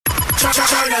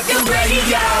Turn up your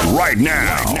radio. Right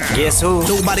now. Guess who?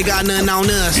 Nobody got nothing on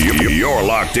us. You're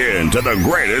locked in to the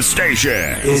greatest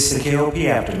station. It's the KOP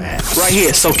Aftermath. Right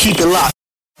here, so keep it locked.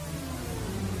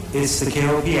 It's the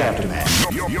KOP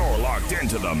Aftermath. You're locked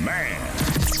into the man.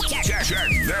 Check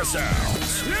this out.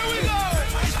 Here we go.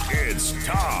 It's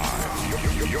time.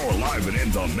 You're live and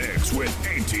in the mix with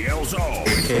ATL Zone.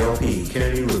 KOP,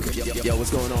 Kennedy Lucas. Yo,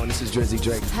 what's going on? This is Drizzy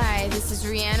Drake. Hi, this is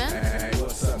Rihanna. Hey,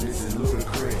 what's up? This is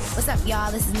Ludacris. What's up, y'all?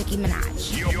 This is Nicki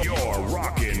Minaj. You're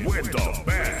rocking with the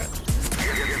best.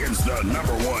 It's the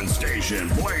 #1 station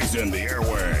blazing the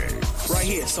airwaves. Right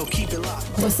here, so keep it locked.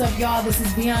 What's up, y'all? This is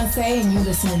Beyonce, and you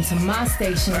listening to my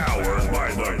station. Powered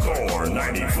by the Core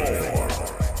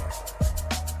 94.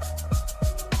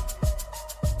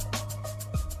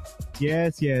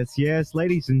 Yes,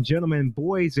 ladies and gentlemen,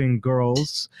 boys and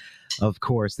girls. Of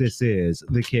course, this is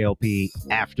the KLP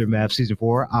Aftermath Season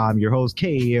 4. I'm your host,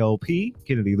 KLP,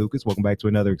 Kennedy Lucas. Welcome back to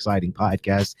another exciting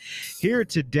podcast here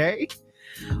today.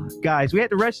 Guys, we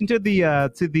had to rush into the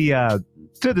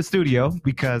studio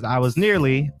because I was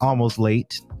nearly almost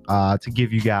late to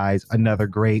give you guys another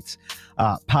great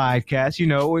podcast. You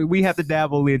know, we have to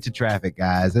dabble into traffic,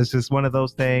 guys. It's just one of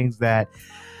those things that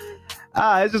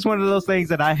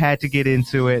I had to get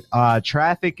into it.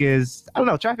 Traffic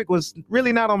was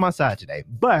really not on my side today,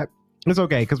 but it's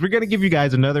okay because we're going to give you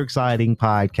guys another exciting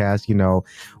podcast. You know,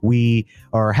 we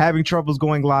are having troubles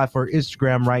going live for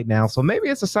Instagram right now. So maybe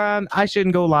it's a sign I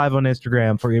shouldn't go live on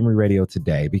Instagram for Emory Radio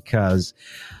today because,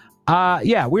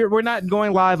 we're not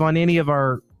going live on any of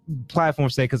our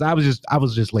platforms today because I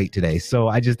was just late today. So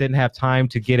I just didn't have time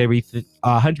to get everything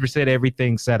 100%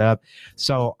 everything set up.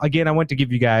 So again, I want to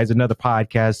give you guys another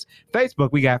podcast.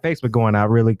 We got Facebook going out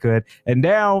really good. And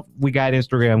now we got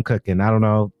Instagram cooking. I don't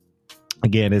know.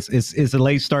 Again, it's a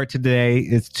late start today.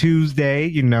 It's Tuesday.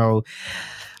 You know,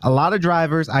 a lot of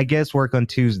drivers, I guess, work on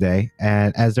Tuesday,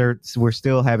 and we're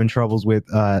still having troubles with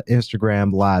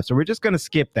Instagram Live. So we're just gonna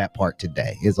skip that part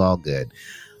today. It's all good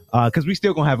because we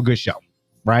still gonna have a good show,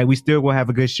 right? We still will have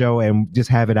a good show and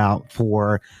just have it out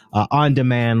for on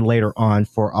demand later on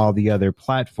for all the other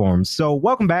platforms. So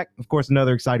welcome back. Of course,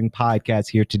 another exciting podcast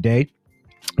here today.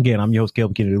 Again, I'm your host,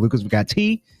 Caleb Kennedy Lucas. We got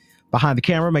T behind the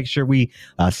camera, make sure we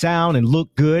sound and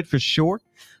look good for sure.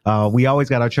 We always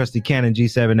got our trusty Canon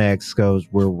G7X because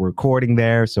we're recording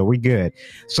there, so we're good.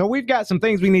 So we've got some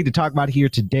things we need to talk about here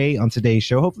today on today's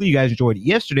show. Hopefully you guys enjoyed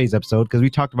yesterday's episode because we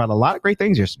talked about a lot of great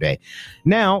things yesterday.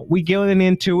 Now, we getting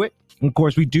into it. Of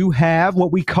course, we do have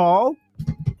what we call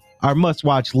our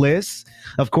must-watch list.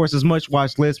 Of course, this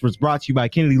must-watch list was brought to you by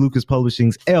Kennedy Lucas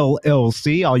Publishing's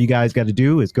LLC. All you guys got to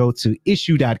do is go to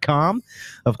issue.com.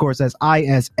 Of course, that's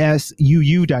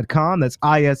ISSUU.com. That's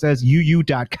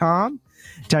ISSUU.com.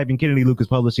 Type in Kennedy Lucas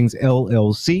Publishing's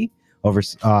LLC. Over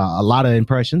a lot of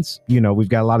impressions. You know, we've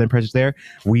got a lot of impressions there.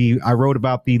 I wrote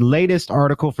about the latest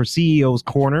article for CEO's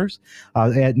Corners.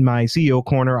 At my CEO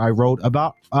Corner, I wrote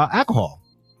about alcohol.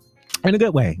 In a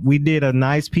good way. We did a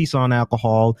nice piece on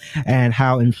alcohol and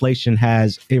how inflation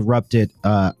has erupted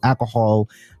alcohol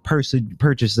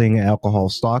purchasing alcohol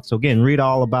stock. So again, read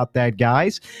all about that,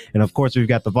 guys. And of course, we've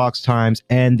got the Vox Times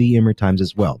and the Emory Times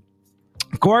as well.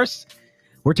 Of course,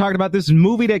 we're talking about this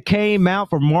movie that came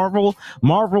out for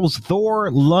Marvel's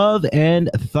Thor: Love and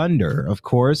Thunder. Of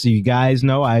course, you guys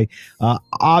know I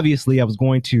was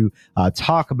going to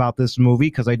talk about this movie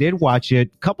because I did watch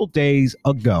it a couple days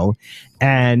ago,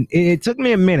 and it took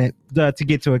me a minute to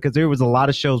get to it because there was a lot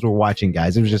of shows we're watching,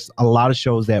 guys. There was just a lot of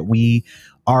shows that we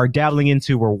are dabbling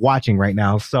into, we're watching right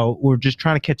now. So we're just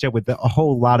trying to catch up with a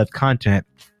whole lot of content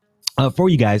for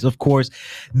you guys. Of course,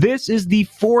 this is the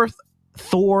fourth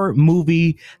Thor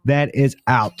movie that is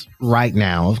out right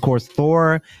now. Of course,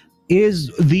 Thor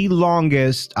is the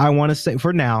longest, I want to say,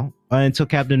 for now, until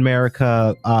Captain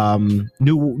America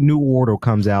New Order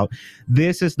comes out.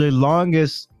 This is the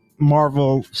longest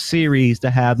Marvel series to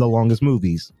have the longest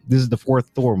movies. This is the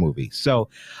fourth Thor movie. So,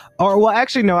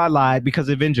 actually, no, I lied because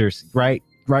Avengers, right?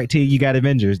 Right, T, you got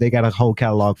Avengers. They got a whole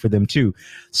catalog for them too.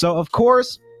 So, of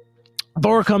course,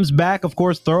 Thor comes back. Of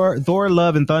course, Thor: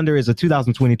 Love and Thunder is a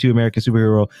 2022 American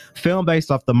superhero film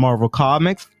based off the Marvel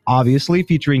Comics, obviously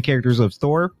featuring characters of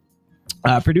Thor,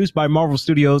 produced by Marvel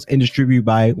Studios and distributed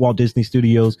by Walt Disney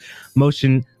Studios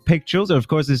Motion Pictures. And of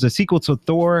course, it's a sequel to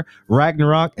Thor: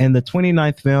 Ragnarok and the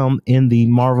 29th film in the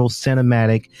Marvel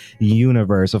Cinematic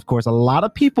Universe. Of course, a lot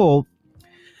of people...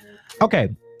 Okay,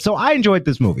 so I enjoyed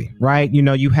this movie, right? You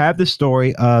know, you have the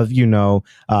story of,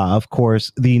 of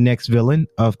course, the next villain,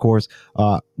 of course,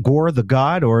 Gore the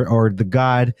God or the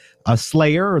God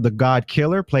Slayer or the God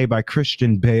Killer, played by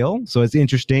Christian Bale. So it's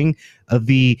interesting.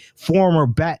 The former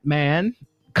Batman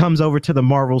comes over to the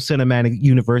Marvel Cinematic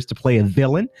Universe to play a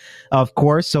villain, of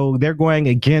course. So they're going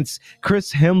against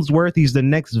Chris Hemsworth. He's the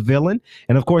next villain.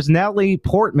 And of course, Natalie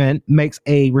Portman makes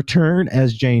a return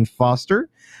as Jane Foster.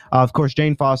 Of course,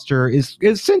 Jane Foster is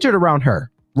centered around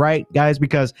her, right, guys?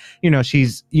 Because,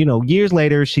 she's, years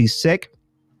later, she's sick.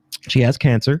 She has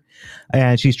cancer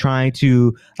and she's trying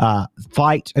to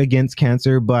fight against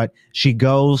cancer, but she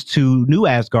goes to New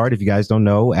Asgard. If you guys don't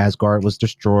know, Asgard was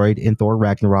destroyed in Thor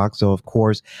Ragnarok. So, of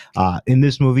course, in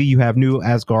this movie, you have New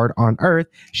Asgard on Earth.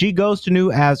 She goes to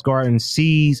New Asgard and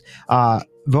sees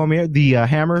Vormir, the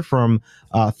hammer from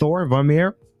Thor,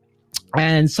 Vormir,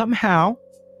 and somehow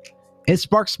it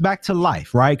sparks back to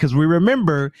life, right? Because we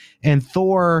remember in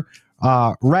Thor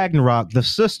Ragnarok, the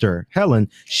sister Helen,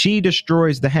 she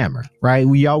destroys the hammer, right?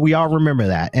 We all remember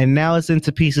that, and now it's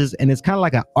into pieces, and it's kind of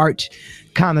like an art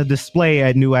kind of display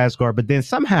at New Asgard. But then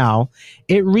somehow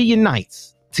it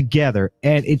reunites together,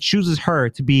 and it chooses her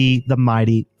to be the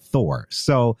mighty Thor.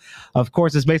 So, of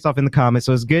course, it's based off in the comics,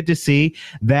 so it's good to see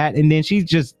that. And then she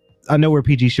just, I know we're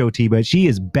PG show T, but she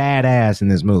is badass in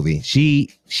this movie. She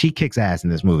kicks ass in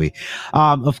this movie.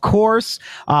 Of course,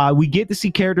 we get to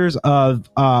see characters of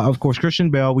course,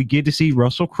 Christian Bale. We get to see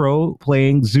Russell Crowe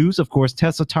playing Zeus. Of course,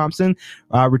 Tessa Thompson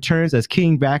returns as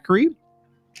King Valkyrie.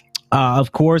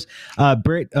 Of course,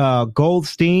 Britt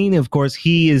Goldstein. Of course,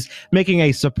 he is making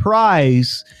a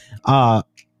surprise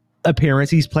appearance.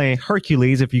 He's playing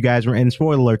Hercules. If you guys were in,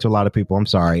 spoiler alert to a lot of people, I'm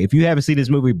sorry if you haven't seen this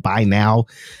movie by now,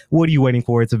 what are you waiting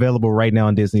for? It's available right now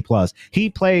on Disney Plus. He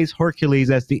plays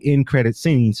Hercules as the end credit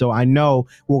scene, so I know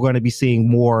we're going to be seeing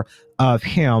more of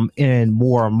him in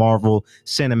more Marvel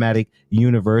Cinematic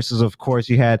Universes. Of course,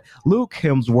 you had Luke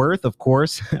Hemsworth, of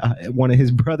course, one of his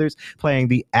brothers, playing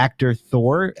the actor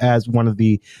Thor as one of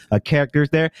the characters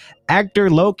there.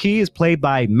 Actor Loki is played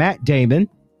by Matt Damon.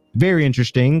 Very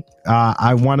interesting.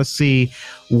 I want to see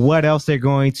what else they're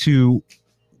going to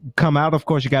come out. Of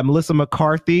course, you got Melissa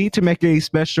McCarthy to make a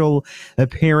special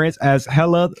appearance as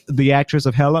Hela, the actress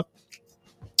of Hela.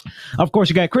 Of course,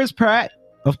 you got Chris Pratt.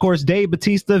 Of course, Dave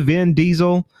Bautista, Vin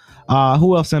Diesel.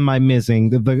 Who else am I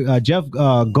missing? Jeff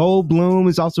Goldblum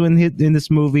is also in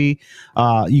this movie.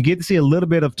 You get to see a little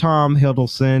bit of Tom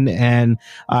Hiddleston, and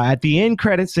at the end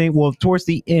credit scene, well, towards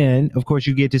the end, of course,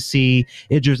 you get to see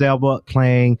Idris Elba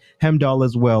playing Heimdall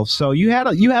as well. So you have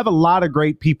a lot of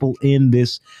great people in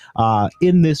this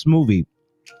movie.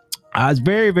 It's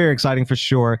very, very exciting for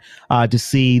sure to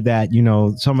see that,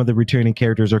 some of the returning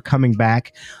characters are coming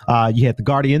back. You had the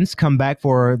Guardians come back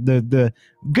for the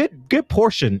good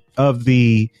portion of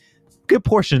the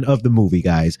movie,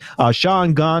 guys.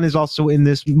 Sean Gunn is also in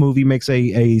this movie, makes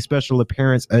a special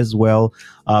appearance as well.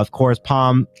 Of course,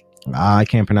 Palm, I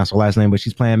can't pronounce her last name, but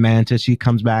she's playing Mantis. She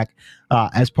comes back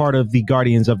as part of the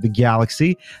Guardians of the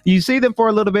Galaxy. You see them for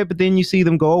a little bit, but then you see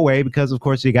them go away because, of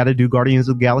course, you got to do Guardians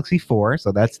of the Galaxy 4.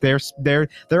 So that's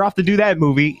they're off to do that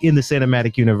movie in the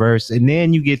cinematic universe, and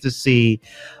then you get to see.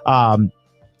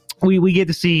 We get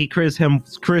to see Chris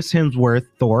Hemsworth,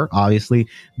 Thor, obviously,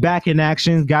 back in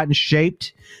action, gotten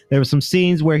shaped. There were some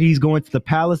scenes where he's going to the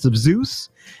palace of Zeus,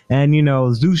 and,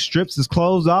 Zeus strips his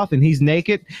clothes off and he's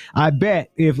naked. I bet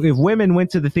if women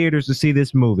went to the theaters to see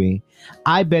this movie,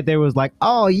 I bet there was like,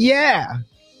 oh, yeah,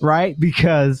 right?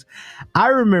 Because I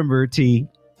remember, T,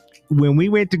 when we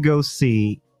went to go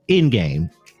see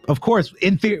Endgame, of course,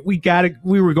 we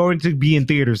were going to be in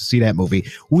theaters to see that movie.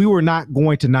 We were not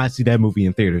going to not see that movie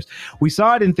in theaters. We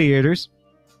saw it in theaters,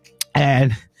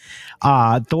 and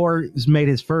Thor made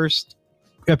his first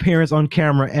appearance on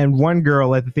camera, and one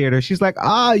girl at the theater, she's like,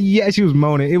 yeah, she was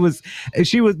moaning.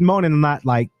 She was moaning, not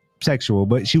like sexual,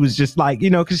 but she was just like,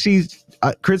 because she's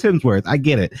Chris Hemsworth. I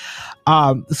get it.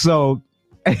 So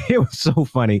it was so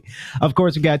funny. Of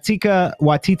course, we got Taika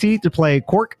Waititi to play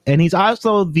Korg, and he's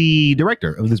also the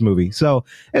director of this movie. So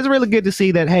it's really good to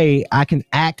see that, hey, I can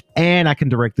act and I can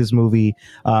direct this movie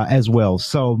as well.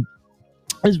 So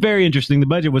it's very interesting. The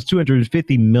budget was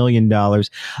 $250 million.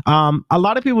 A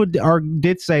lot of people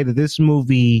did say that this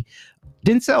movie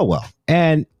didn't sell well.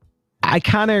 And I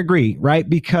kind of agree, right?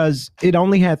 Because it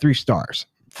only had 3 stars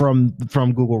from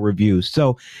Google reviews.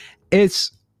 So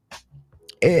it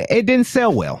didn't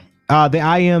sell well. The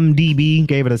IMDb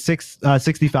gave it a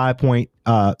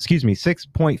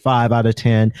 6.5 out of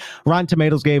 10. Rotten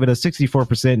Tomatoes gave it a 64%.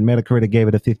 Metacritic gave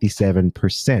it a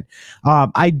 57%.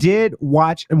 I did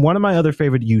watch one of my other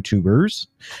favorite YouTubers.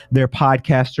 They're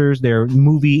podcasters. They're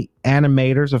movie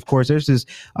animators. Of course, there's this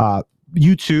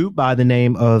YouTube by the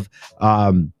name of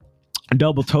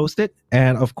Double Toasted.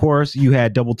 And of course, you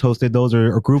had Double Toasted. Those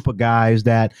are a group of guys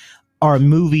that are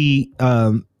movie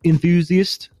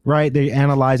enthusiast, right? They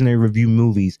analyze and they review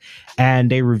movies, and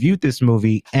they reviewed this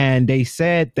movie, and they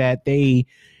said that they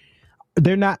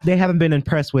haven't been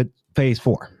impressed with Phase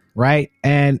 4, right?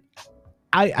 And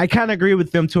I kind of agree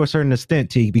with them to a certain extent,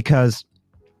 T, because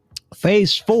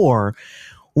Phase 4,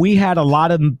 we had a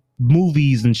lot of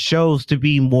movies and shows to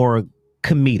be more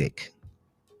comedic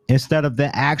instead of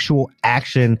the actual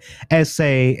action as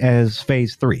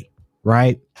Phase 3,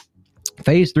 right?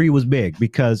 Phase 3 was big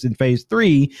because in Phase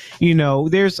 3,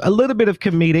 there's a little bit of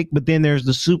comedic, but then there's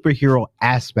the superhero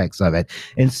aspects of it.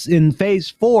 And in Phase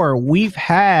 4, we've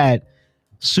had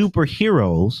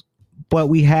superheroes, but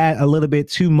we had a little bit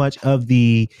too much of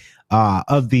the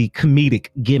comedic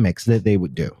gimmicks that they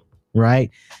would do, right?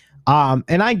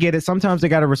 And I get it. Sometimes they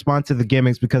got to respond to the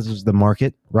gimmicks because it's the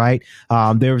market, right?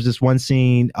 There was this one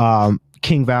scene,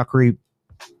 King Valkyrie,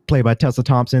 played by Tessa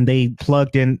Thompson. They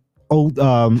plugged in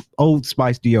Old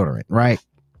Spice deodorant, right?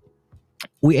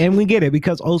 We get it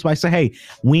because Old Spice said, hey,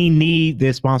 we need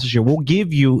this sponsorship. We'll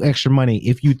give you extra money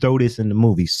if you throw this in the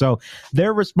movie. So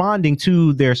they're responding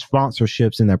to their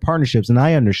sponsorships and their partnerships, and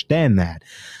I understand that.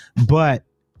 But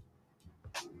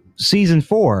Phase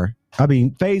 4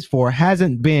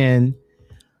 hasn't been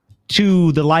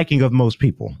to the liking of most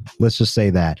people. Let's just say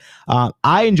that.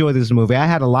 I enjoyed this movie. I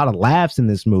had a lot of laughs in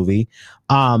this movie.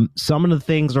 Some of the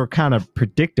things are kind of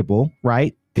predictable,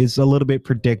 right? It's a little bit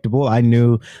predictable. I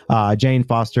knew Jane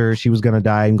Foster, she was going to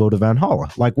die and go to Valhalla.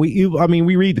 Like we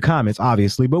read the comments,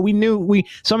 obviously, but we knew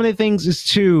some of the things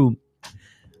it's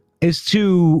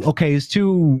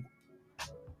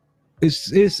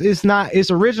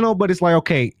original, but it's like,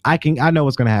 okay, I know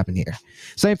what's going to happen here.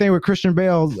 Same thing with Christian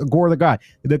Bale, Gore the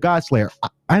God Slayer.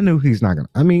 I knew he's not going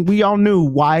to, we all knew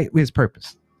why, his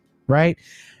purpose, right?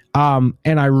 And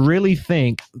I really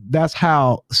think that's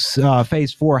how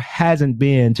Phase 4 hasn't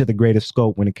been to the greatest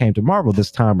scope when it came to Marvel this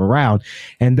time around.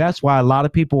 And that's why a lot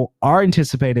of people are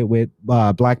anticipated with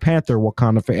Black Panther,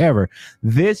 Wakanda Forever.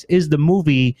 This is the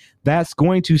movie that's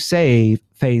going to save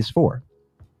Phase 4.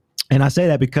 And I say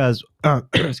that because,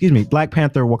 Black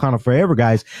Panther, Wakanda Forever,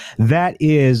 guys, that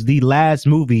is the last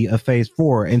movie of Phase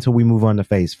 4 until we move on to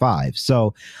Phase 5.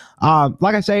 So,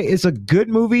 like I say, it's a good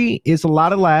movie. It's a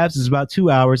lot of laughs. It's about 2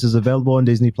 hours. It's available on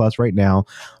Disney Plus right now.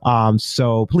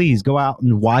 So please go out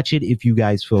and watch it if you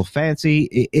guys feel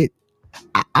fancy.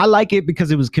 I like it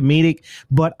because it was comedic,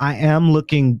 but I am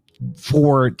looking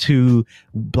forward to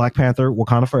Black Panther,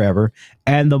 Wakanda Forever,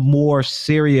 and the more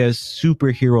serious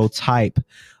superhero type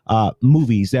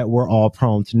movies that we're all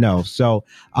prone to know. So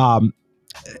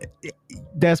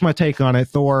that's my take on it.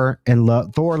 Thor,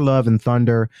 Love and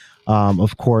Thunder,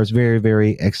 of course, very,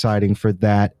 very exciting for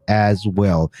that as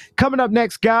well. Coming up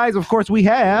next, guys, of course, we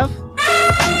have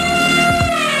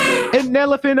an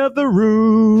elephant of the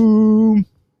room.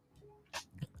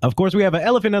 Of course, we have an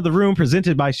elephant of the room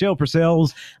presented by Shell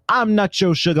Purcells. I'm Not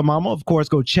Your Sugar Mama. Of course,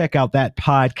 go check out that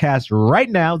podcast right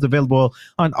now. It's available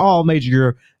on all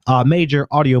major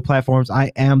audio platforms.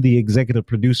 I am the executive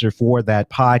producer for that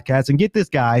podcast. And get this,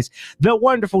 guys, the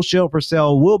wonderful Shell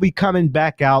Purcell will be coming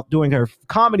back out doing her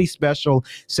comedy special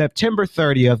September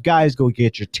 30th. Guys, go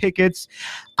get your tickets.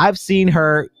 I've seen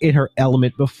her in her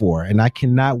element before, and I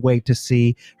cannot wait to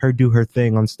see her do her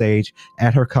thing on stage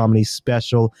at her comedy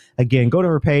special. Again, go to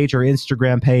her page, her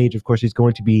Instagram page. Of course, she's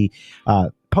going to be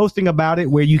posting about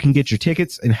it, where you can get your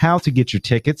tickets and how to get your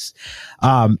tickets.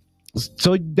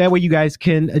 So that way you guys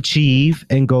can achieve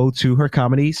and go to her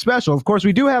comedy special. Of course,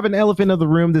 we do have an elephant of the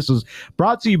room. This was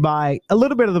brought to you by a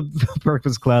little bit of the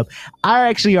Breakfast Club. I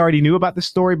actually already knew about the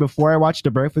story before I watched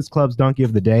the Breakfast Club's Donkey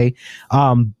of the Day.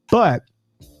 But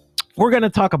we're going to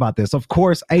talk about this. Of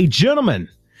course, a gentleman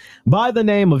by the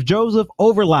name of Joseph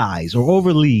Overlies or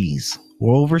Overlees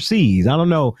or Overseas. I don't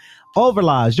know. Joseph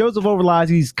Overlies.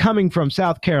 He's coming from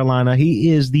South Carolina. He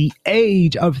is the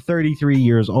age of 33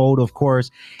 years old. Of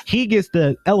course, he gets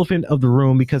the elephant of the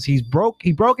room because he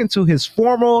broke into his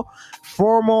formal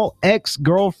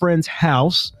ex-girlfriend's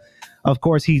house. Of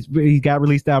course, he got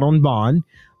released out on bond.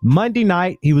 Monday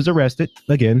night, he was arrested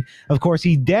again. Of course,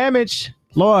 he damaged,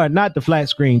 Lord, not the flat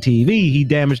screen TV. He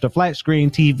damaged the flat screen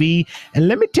TV. And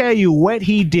let me tell you what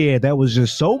he did that was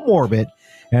just so morbid.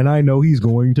 And I know he's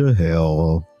going to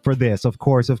hell for this. Of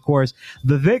course,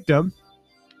 the victim,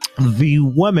 the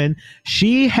woman,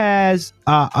 she has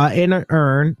in an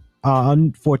urn,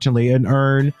 unfortunately, an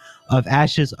urn of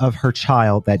ashes of her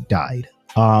child that died.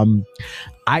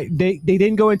 They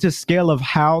didn't go into scale of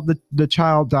how the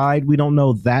child died. We don't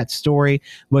know that story,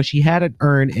 but she had an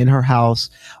urn in her house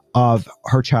of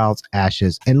her child's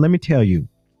ashes. And let me tell you,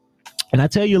 and I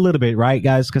tell you a little bit, right,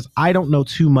 guys, because I don't know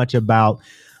too much about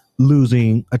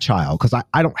losing a child, because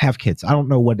I don't have kids. I don't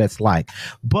know what that's like.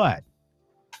 But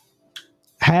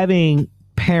having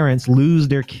parents lose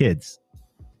their kids,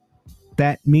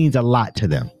 that means a lot to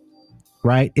them,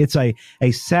 right? It's a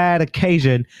sad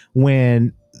occasion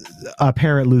when a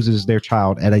parent loses their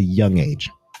child at a young age,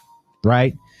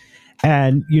 right?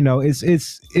 And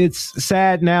it's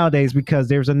sad nowadays because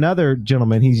there's another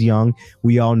gentleman. He's young.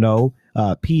 We all know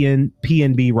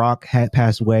PNB Rock had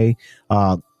passed away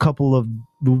a couple of,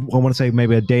 I want to say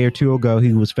maybe a day or two ago.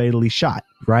 He was fatally shot,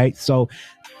 right? So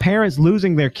parents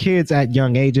losing their kids at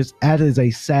young ages, that is a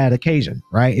sad occasion,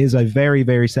 right? Is a very,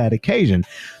 very sad occasion.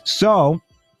 So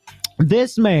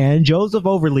this man, Joseph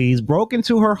Overlees, broke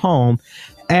into her home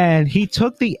and he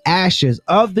took the ashes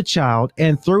of the child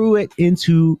and threw it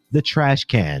into the trash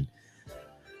can.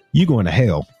 You going to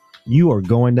hell. You are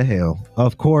going to hell.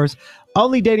 Of course,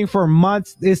 only dating for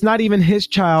months. It's not even his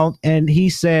child. And he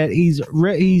said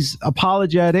he's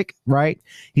apologetic, right?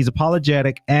 He's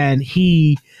apologetic and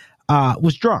he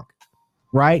was drunk,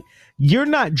 right? You're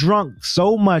not drunk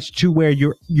so much to where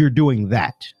you're doing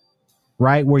that,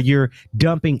 right? Where you're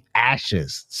dumping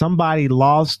ashes. Somebody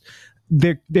lost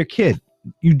their kid.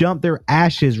 You dump their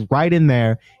ashes right in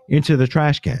there into the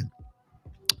trash can.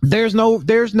 There's no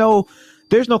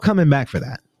coming back for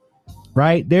that,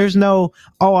 right? There's no,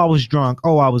 oh, I was drunk.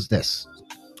 Oh, I was this.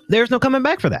 There's no coming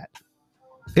back for that.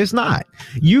 It's not.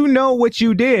 You know what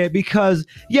you did because,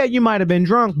 yeah, you might have been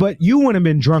drunk, but you wouldn't have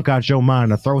been drunk out your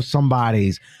mind to throw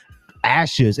somebody's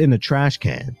ashes in the trash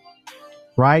can,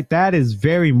 right? That is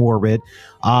very morbid.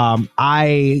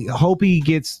 I hope he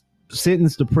gets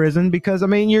sentenced to prison because, I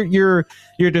mean, you're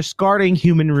discarding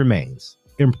human remains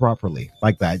improperly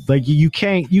like that. Like you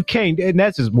can't, and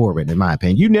that's just morbid in my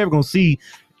opinion. You're never gonna see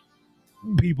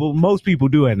most people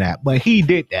doing that, but he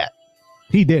did that.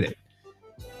 He did it.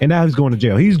 And now he's going to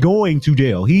jail. He's going to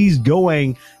jail. He's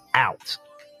going out.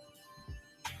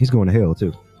 He's going to hell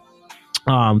too.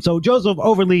 So Joseph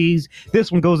Overlees,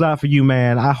 this one goes out for you,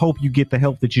 man. I hope you get the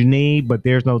help that you need, but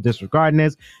there's no disregarding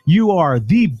this. You are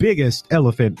the biggest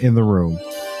elephant in the room.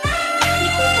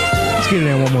 Let's get it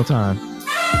in one more time.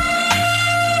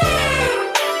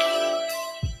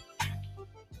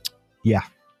 Yeah.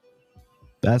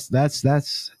 That's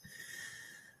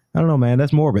I don't know, man.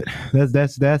 That's morbid.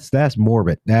 That's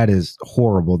morbid. That is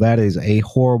horrible. That is a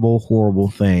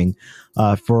horrible thing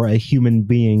for a human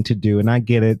being to do. And I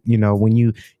get it. You know, when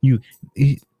you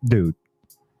dude,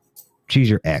 she's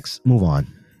your ex. Move on.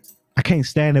 I can't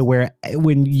stand it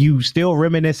when you still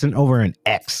reminiscing over an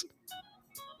ex.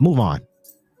 Move on.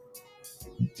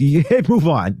 Move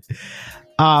on.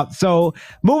 So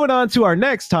moving on to our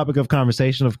next topic of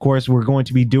conversation, of course, we're going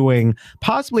to be doing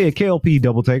possibly a KLP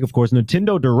double take. Of course,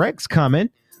 Nintendo Direct's coming,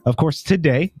 of course,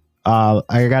 today.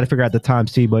 I got to figure out the time,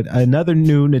 but another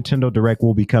new Nintendo Direct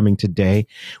will be coming today.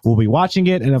 We'll be watching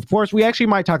it. And of course, we actually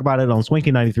might talk about it on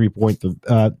Swanky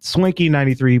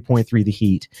 93.3 The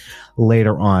Heat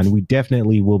later on. We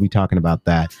definitely will be talking about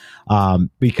that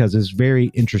because it's very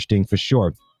interesting for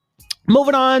sure.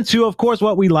 Moving on to, of course,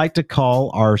 what we like to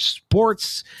call our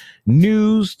sports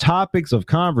news topics of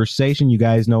conversation. You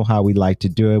guys know how we like to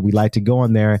do it. We like to go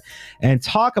on there and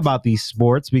talk about these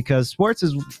sports because sports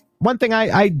is one thing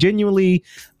I genuinely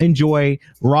enjoy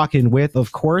rocking with,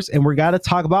 of course. And we got to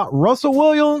talk about Russell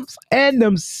Williams and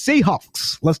them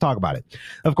Seahawks. Let's talk about it.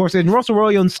 Of course, in Russell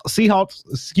Williams, Seattle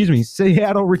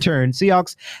return,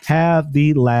 Seahawks have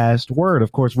the last word.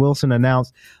 Of course, Wilson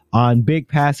announced on big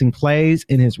passing plays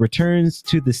in his returns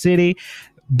to the city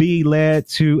be led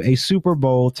to a Super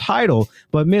Bowl title,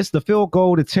 but missed the field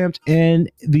goal attempt in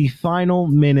the final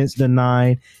minutes,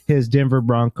 denying his Denver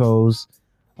Broncos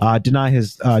a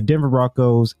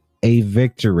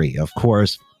victory. Of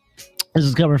course, this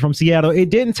is coming from Seattle. It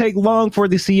didn't take long for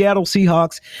the Seattle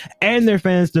Seahawks and their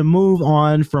fans to move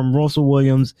on from Russell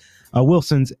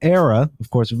Wilson's era. Of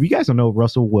course, if you guys don't know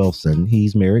Russell Wilson,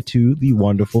 he's married to the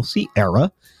wonderful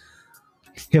Ciara,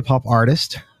 hip-hop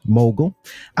artist, mogul.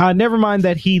 Never mind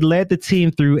that he led the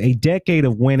team through a decade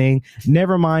of winning.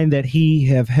 Never mind that he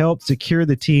have helped secure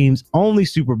the team's only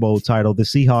Super Bowl title. The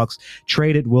Seahawks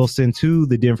traded Wilson to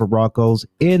the Denver Broncos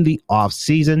in the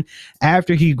offseason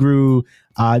after he grew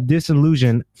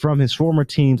disillusioned from his former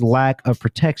team's lack of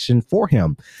protection for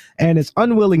him and its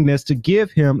unwillingness to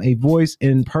give him a voice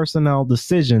in personnel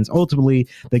decisions. Ultimately,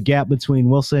 the gap between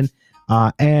Wilson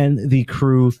and the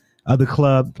club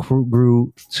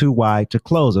grew too wide to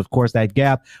close. Of course, that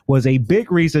gap was a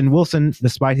big reason Wilson,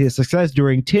 despite his success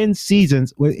during 10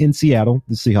 seasons in Seattle,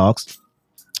 the Seahawks,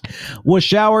 was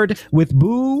showered with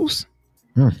boos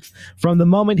From the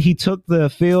moment he took the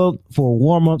field for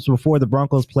warm-ups before the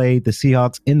Broncos played the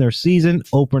Seahawks in their season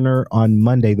opener on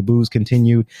Monday, the boos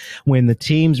continued when the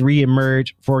teams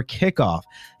re-emerged for kickoff.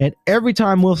 And every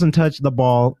time Wilson touched the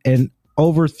ball and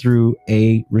overthrew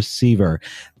a receiver,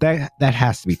 that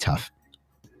has to be tough.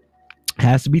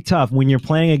 Has to be tough when you're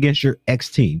playing against your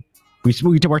ex-team.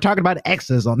 We're talking about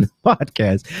exes on this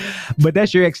podcast, but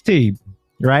that's your ex-team.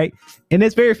 Right. And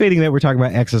it's very fitting that we're talking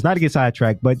about exes, not to get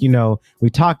sidetracked, but, you know,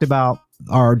 we talked about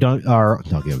our donkey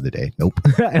of the day. Nope.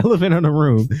 Elephant in the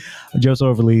room.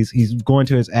 Joseph Overlees. He's going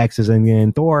to his exes. And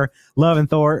then Thor, Love and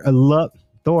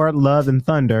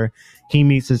Thunder. He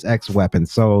meets his ex weapon.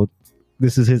 So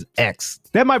this is his ex.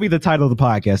 That might be the title of the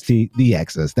podcast. The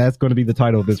exes. That's going to be the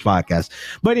title of this podcast.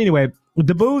 But anyway,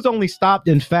 the boos only stopped,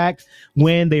 in fact,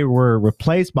 when they were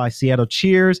replaced by Seattle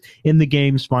cheers in the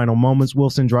game's final moments.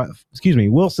 Wilson's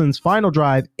final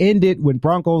drive ended when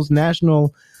Broncos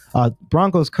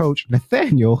coach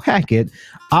Nathaniel Hackett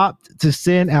opted to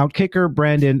send out kicker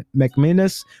Brandon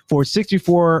McManus for a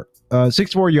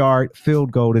 64-yard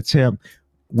field goal attempt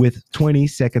with 20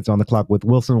 seconds on the clock, with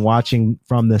Wilson watching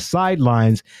from the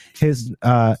sidelines. His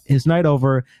night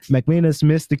over, McManus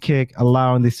missed the kick,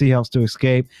 allowing the Seahawks to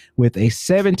escape with a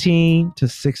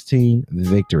 17-16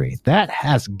 victory. That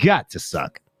has got to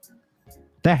suck.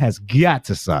 That's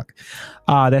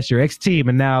your ex team,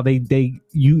 and now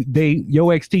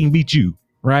your ex team beat you,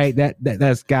 right?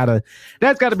 That's gotta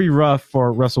be rough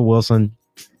for Russell Wilson.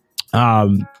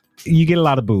 You get a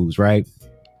lot of boos, right?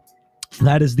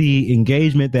 That is the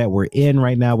engagement that we're in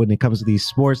right now when it comes to these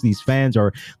sports. These fans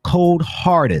are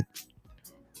cold-hearted.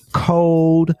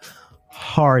 And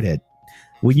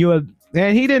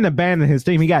he didn't abandon his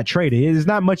team. He got traded. There's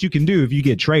not much you can do if you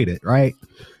get traded, right?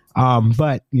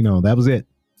 But, you know, that was it.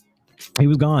 He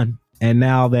was gone. And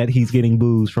now that he's getting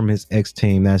boos from his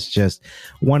ex-team, that's just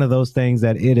one of those things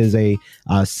that it is a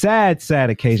sad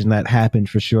occasion that happened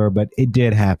for sure. But it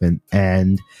did happen.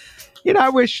 And you know, I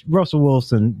wish Russell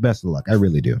Wilson best of luck. I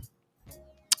really do.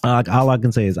 All I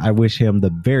can say is I wish him the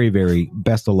very, very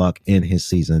best of luck in his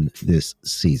season this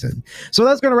season. So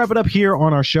that's going to wrap it up here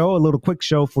on our show. A little quick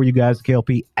show for you guys,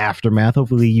 KLP Aftermath.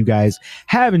 Hopefully you guys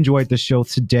have enjoyed the show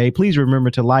today. Please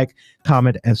remember to like,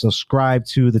 comment, and subscribe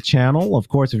to the channel. Of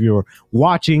course, if you're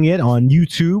watching it on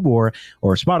YouTube or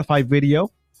Spotify video,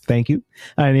 thank you.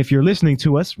 And if you're listening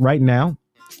to us right now,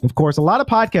 of course, a lot of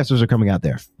podcasters are coming out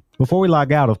there. Before we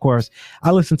log out, of course,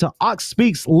 I listened to Ox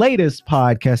Speaks' latest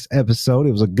podcast episode.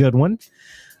 It was a good one.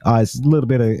 It's a little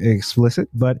bit explicit,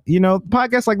 but you know,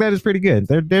 podcasts like that is pretty good.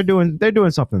 They're doing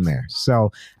something there.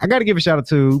 So I got to give a shout out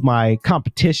to my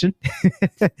competition.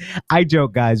 I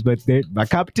joke, guys, but my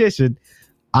competition,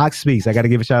 Ox Speaks. I got to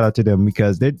give a shout out to them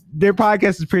because their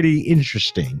podcast is pretty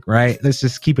interesting, right? Let's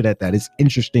just keep it at that. It's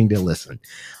interesting to listen.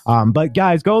 But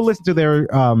guys, go listen to their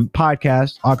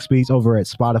podcast, Ox Speaks, over at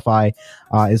Spotify.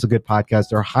 It's a good podcast.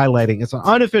 They're highlighting. It's an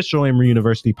unofficial Emory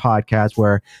University podcast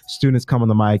where students come on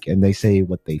the mic and they say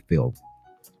what they feel.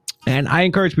 And I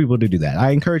encourage people to do that. I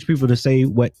encourage people to say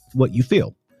what you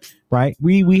feel, right?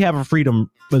 We have a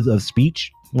freedom of speech,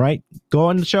 right? Go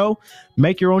on the show,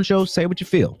 make your own show, say what you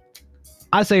feel.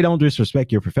 I say don't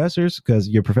disrespect your professors because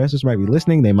your professors might be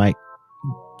listening. They might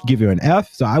give you an F.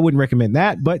 So I wouldn't recommend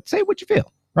that, but say what you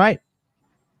feel, right?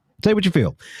 Say what you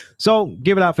feel. So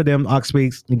give it out for them. Ox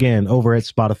Speaks, again, over at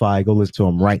Spotify. Go listen to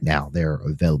them right now. They're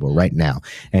available right now.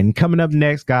 And coming up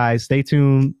next, guys, stay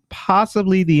tuned.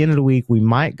 Possibly the end of the week, we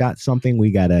might got something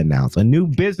we got to announce. A new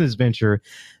business venture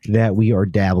that we are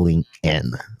dabbling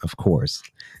in, of course.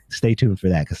 Stay tuned for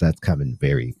that because that's coming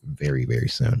very, very, very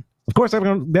soon. Of course,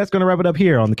 that's going to wrap it up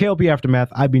here on the KLP Aftermath.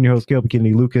 I've been your host, KLP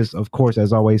Kennedy Lucas. Of course,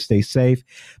 as always, stay safe.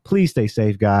 Please stay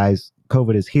safe, guys.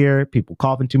 COVID is here. People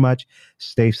coughing too much.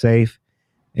 Stay safe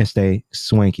and stay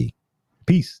swanky.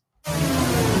 Peace.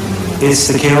 It's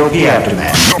the KLP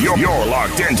Aftermath. You're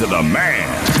locked into the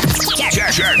man.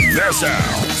 Check this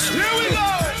out. Here we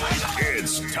go.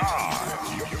 It's time.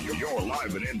 You're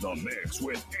live and in the mix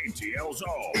with ATL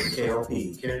Zone.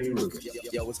 KLP, Kennedy Lucas.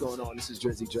 Yo, what's going on? This is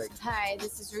Drizzy Drake. Hi,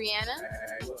 this is Rihanna.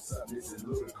 Hey, what's up? This is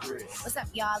Ludacris. What's up,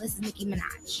 y'all? This is Nicki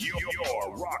Minaj. You're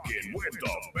rocking with the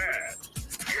best.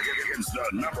 It's the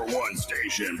 #1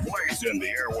 station blazing the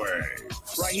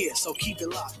airwaves. Right here, so keep it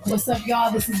locked. What's up,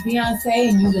 y'all? This is Beyonce,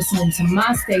 and you listening to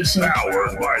my station.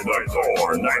 Powered by the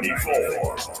Core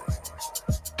 94.